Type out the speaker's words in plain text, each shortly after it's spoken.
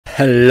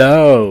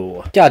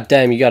Hello. God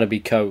damn, you gotta be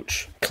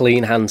coach.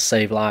 Clean hands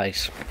save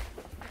lives.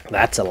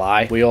 That's a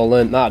lie. We all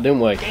learned that, didn't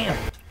we?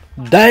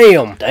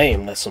 Damn.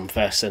 Damn, that's some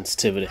fast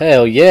sensitivity.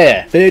 Hell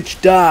yeah. Bitch,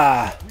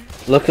 die.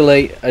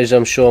 Luckily, as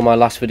I'm sure my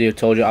last video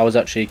told you, I was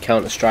actually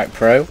Counter-Strike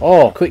Pro.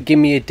 Oh, quick, give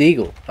me a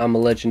deagle. I'm a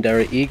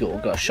legendary eagle.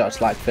 Got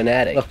shots like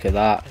Fnatic. Look at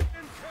that.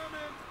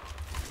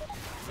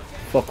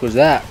 Fuck was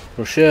that?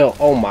 Rochelle.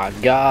 Oh my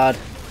god.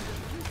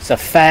 It's a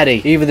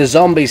fatty. Even the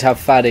zombies have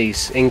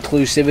fatties.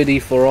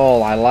 Inclusivity for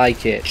all. I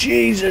like it.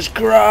 Jesus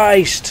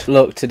Christ.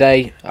 Look,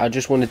 today, I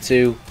just wanted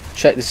to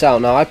check this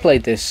out. Now, I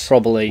played this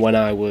probably when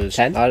I was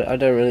 10. I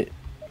don't really...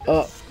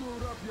 Oh.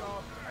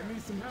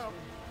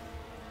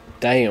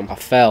 Damn, I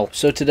fell.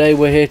 So today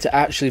we're here to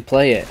actually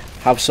play it.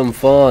 Have some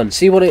fun.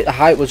 See what the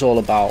hype was all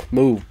about.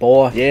 Move,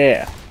 boy.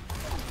 Yeah.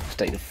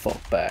 Stay the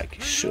fuck back,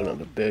 you son of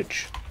a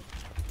bitch.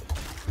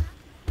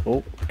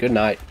 Oh, good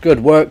night. Good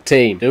work,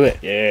 team. Do it.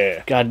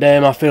 Yeah. God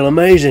damn, I feel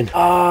amazing.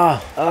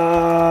 What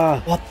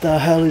the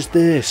hell is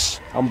this?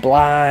 I'm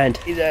blind.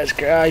 Jesus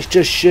Christ,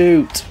 just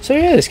shoot. So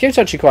yeah, this game's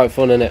actually quite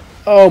fun, isn't it?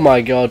 Oh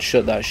my god,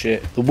 shut that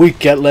shit. The weak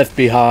get left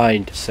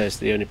behind, says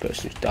the only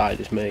person who's died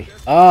is me.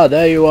 Ah,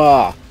 there you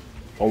are.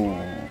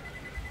 Oh.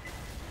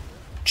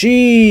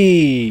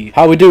 Gee.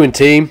 How we doing,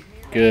 team?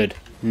 Good.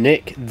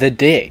 Nick the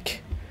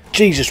Dick.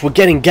 Jesus, we're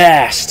getting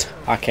gassed.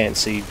 I can't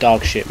see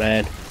dog shit,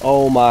 man.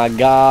 Oh my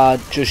god,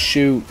 just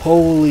shoot.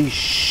 Holy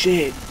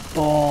shit,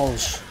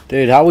 balls.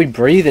 Dude, how are we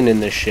breathing in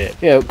this shit?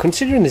 You know,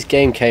 considering this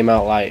game came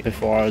out like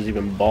before I was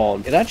even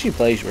born, it actually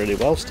plays really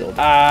well still.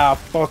 Ah,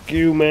 fuck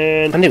you,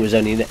 man. And it was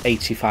only in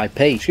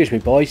 85p. Excuse me,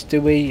 boys,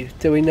 do we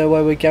know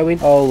where we're going?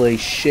 Holy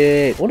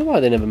shit. I wonder why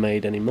they never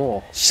made any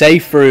more.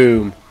 Safe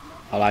room.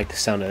 I like the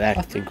sound of that.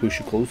 I think we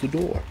should close the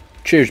door.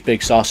 Cheers,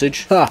 big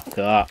sausage.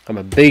 Ha! I'm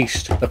a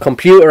beast. The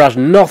computer has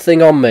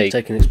nothing on me.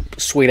 Taking its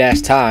sweet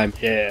ass time.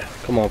 Yeah.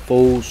 Come on,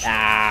 fools.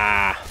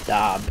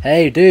 Dab.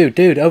 Hey,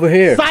 dude, over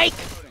here. Psych!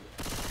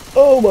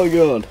 Oh my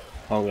god.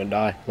 I'm gonna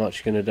die. I'm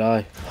actually gonna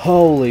die.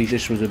 Holy,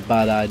 this was a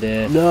bad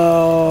idea.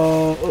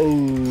 No.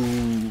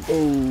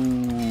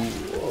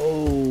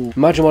 Oh.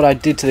 Imagine what I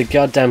did to the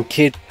goddamn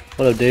kid.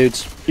 Hello,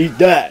 dudes. Eat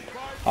that.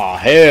 Oh,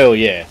 hell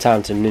yeah.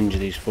 Time to ninja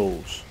these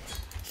fools.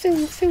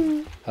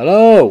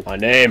 Hello, my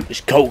name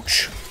is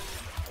Coach.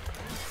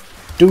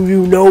 Do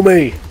you know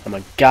me? I'm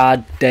a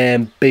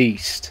goddamn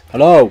beast.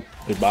 Hello,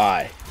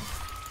 goodbye.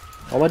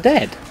 Oh, am I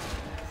dead?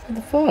 What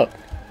the fuck?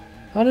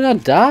 How did I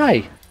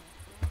die?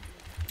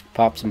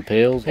 Pop some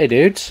pills. Hey,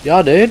 dudes.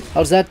 Yeah, dude.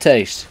 How's that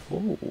taste?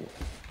 Ooh.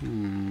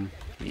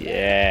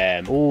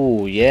 Yeah.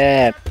 Ooh,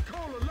 yeah.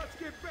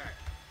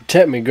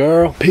 Protect me,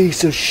 girl.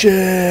 Piece of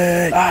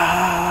shit.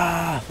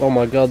 Oh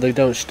my god, they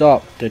don't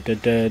stop.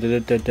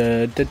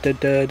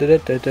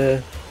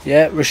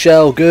 Yeah,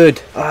 Rochelle,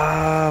 good.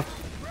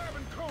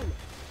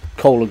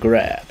 Cola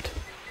grabbed.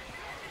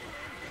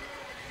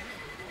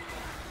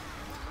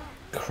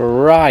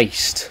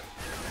 Christ.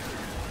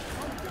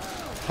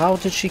 How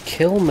did she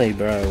kill me,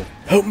 bro?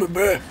 Help me,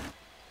 bro.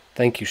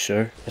 Thank you,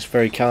 sir. That's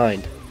very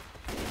kind.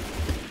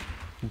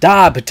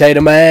 Die,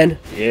 potato man.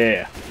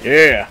 Yeah.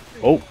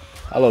 Oh,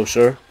 hello,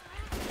 sir.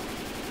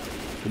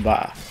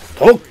 Goodbye.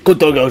 I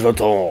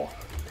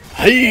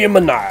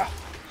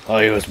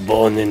was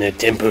born in a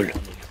temple,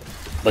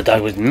 but I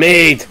was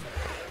made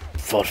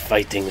for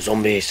fighting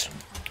zombies.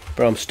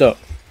 Bro, I'm stuck.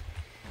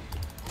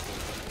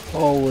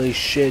 Holy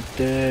shit,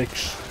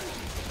 dicks.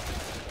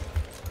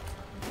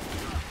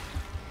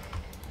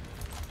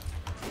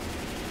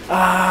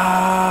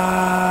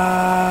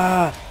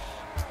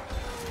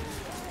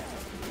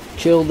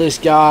 Kill this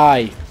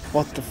guy.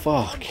 What the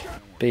fuck?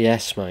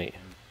 BS, mate.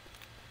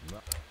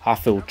 I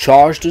feel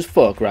charged as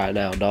fuck right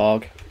now,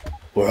 dog.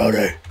 Where are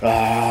they?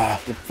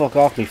 Get fuck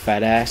off me,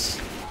 fat ass.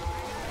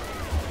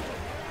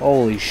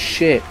 Holy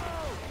shit.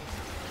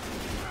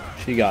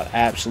 She got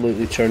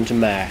absolutely turned to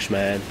mash,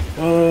 man.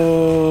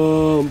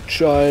 Oh, I'm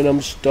trying,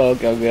 I'm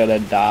stuck, I'm gonna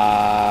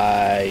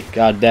die.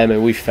 God damn it,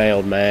 we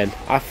failed, man.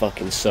 I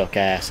fucking suck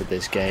ass at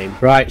this game.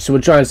 Right, so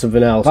we're trying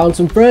something else. Found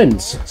some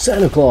friends.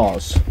 Santa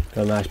Claus.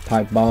 Got a nice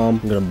pipe bomb.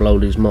 I'm gonna blow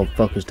these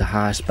motherfuckers to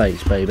high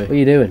space, baby. What are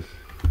you doing?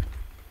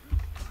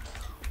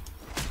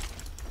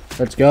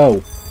 Let's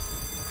go.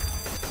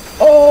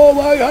 Oh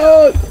my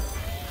god!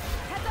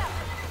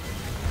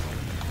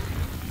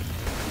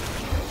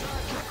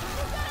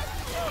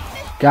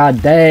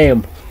 God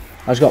damn.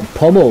 I just got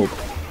pummeled.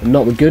 And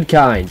not the good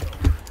kind.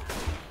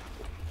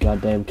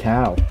 Goddamn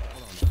cow.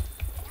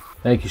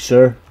 Thank you,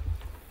 sir.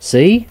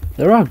 See?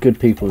 There are good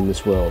people in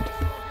this world.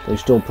 They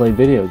still play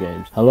video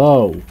games.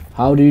 Hello.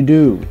 How do you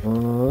do?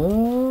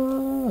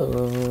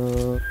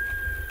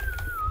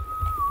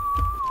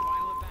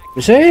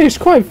 You see, it's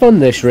quite fun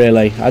this,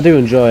 really. I do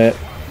enjoy it.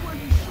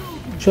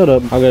 Shut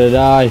up. I'm gonna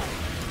die.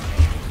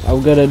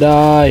 I'm gonna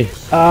die.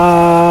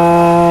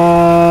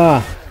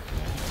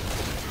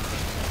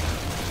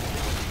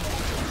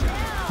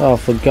 Oh,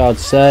 for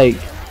God's sake.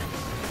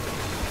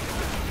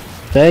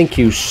 Thank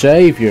you,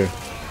 Savior.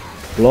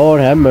 Lord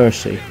have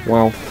mercy.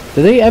 Wow.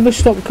 Do they ever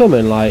stop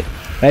coming? Like,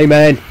 hey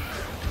man,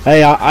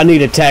 Hey, I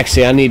need a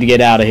taxi. I need to get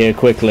out of here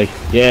quickly.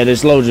 Yeah,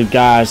 there's loads of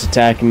guys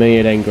attacking me.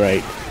 It ain't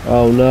great.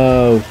 Oh,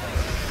 no.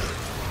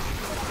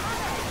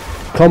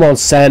 Come on,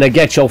 Santa.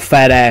 Get your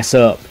fat ass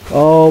up.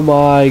 Oh,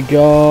 my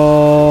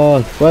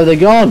God. Where have they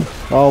gone?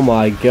 Oh,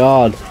 my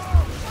God.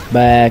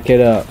 Back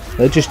it up.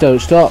 They just don't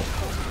stop.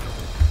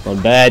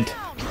 I'm dead.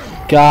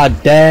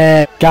 God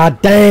damn.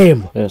 God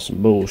damn. That's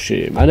some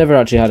bullshit. I never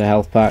actually had a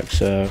health pack,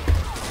 so...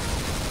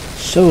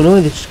 So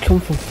annoying. They just come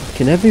from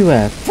fucking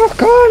everywhere.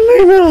 Fuck on,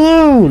 leave me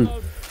alone.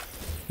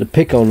 They're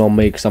picking on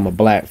me because I'm a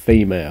black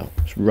female.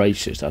 It's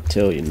racist, I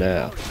tell you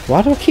now.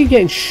 Why do I keep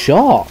getting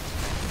shot?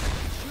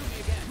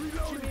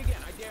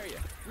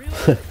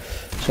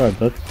 Sorry,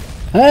 bud.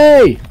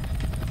 Hey!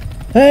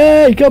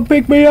 Hey, come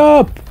pick me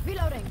up!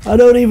 I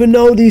don't even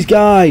know these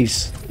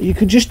guys. You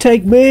could just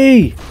take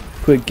me.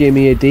 Quick, give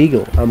me a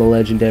deagle. I'm a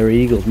legendary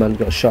Eagles man.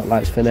 Got a shot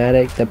like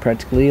Fanatic. They're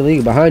practically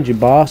illegal. Behind you,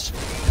 boss.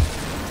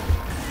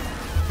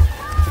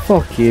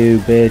 Fuck you,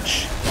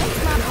 bitch.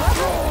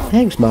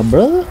 Thanks, my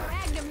brother.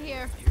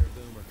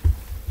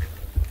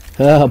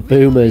 Ah,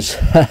 boomers.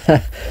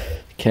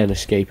 Can't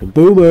escape them.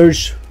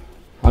 Boomers!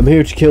 I'm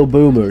here to kill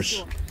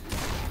boomers.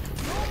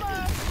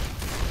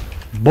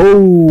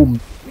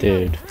 Boom!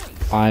 Dude,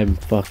 I'm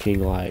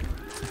fucking like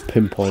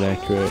pinpoint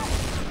accurate.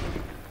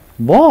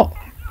 What?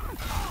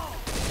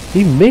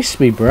 You missed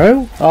me,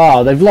 bro.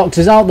 Oh, they've locked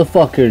us out, the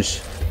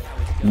fuckers.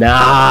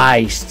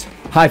 Nice.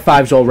 High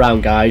fives all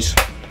round, guys.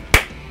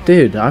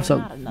 Dude, I've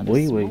some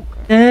wee.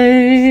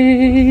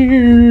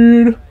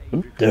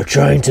 They're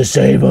trying to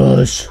save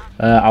us.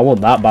 I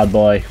want that bad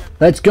boy.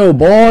 Let's go,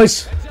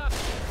 boys.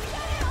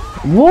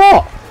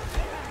 What?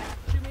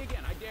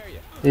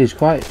 He's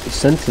quite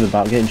sensitive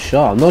about getting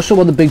shot. I'm not sure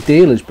what the big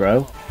deal is,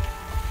 bro.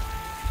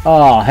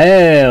 Oh,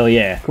 hell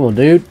yeah. Come on,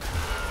 dude.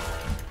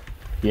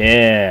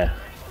 Yeah.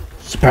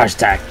 Surprise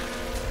attack.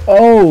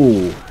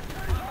 Oh.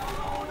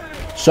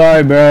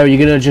 Sorry, bro. You're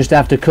gonna just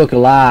have to cook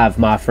alive,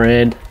 my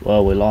friend.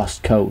 Well, we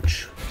lost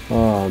coach.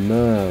 Oh,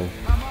 no.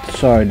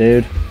 Sorry,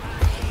 dude.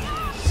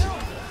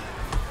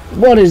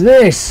 What is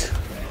this?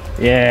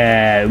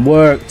 Yeah, it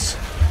worked.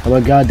 I'm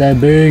a goddamn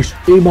beast.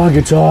 Eat my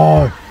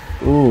guitar.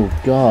 Oh,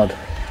 God.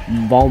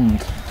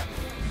 Bombed.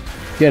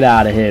 Get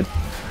out of here.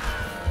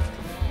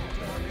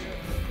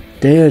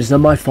 Dude, it's not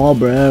my fault,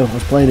 bro. I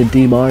was playing a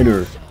D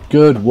minor.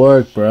 Good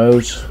work,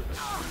 bros.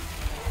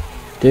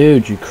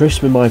 Dude, you're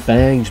crisping my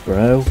fangs,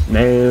 bro.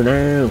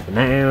 No.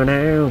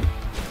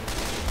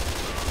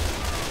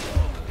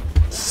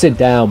 Sit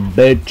down,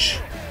 bitch.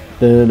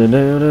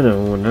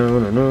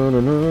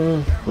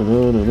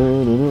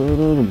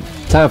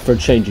 Time for a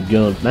change of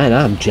gun. Man,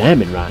 I'm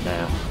jamming right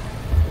now.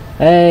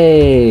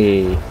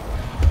 Hey.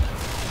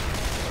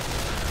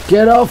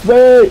 Get off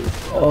me.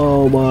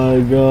 Oh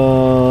my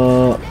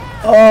god.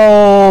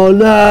 Oh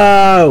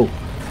no.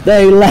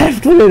 They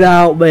left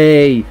without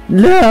me!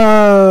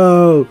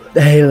 No!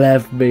 They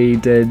left me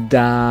to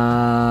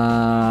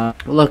die.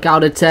 Look,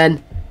 out of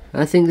 10,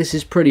 I think this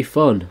is pretty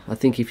fun. I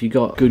think if you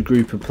got a good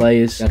group of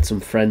players, had some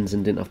friends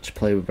and didn't have to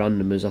play with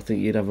randomers, I think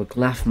you'd have a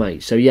laugh,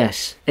 mate. So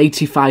yes,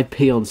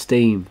 85p on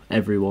Steam,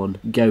 everyone.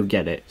 Go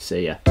get it.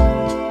 See ya.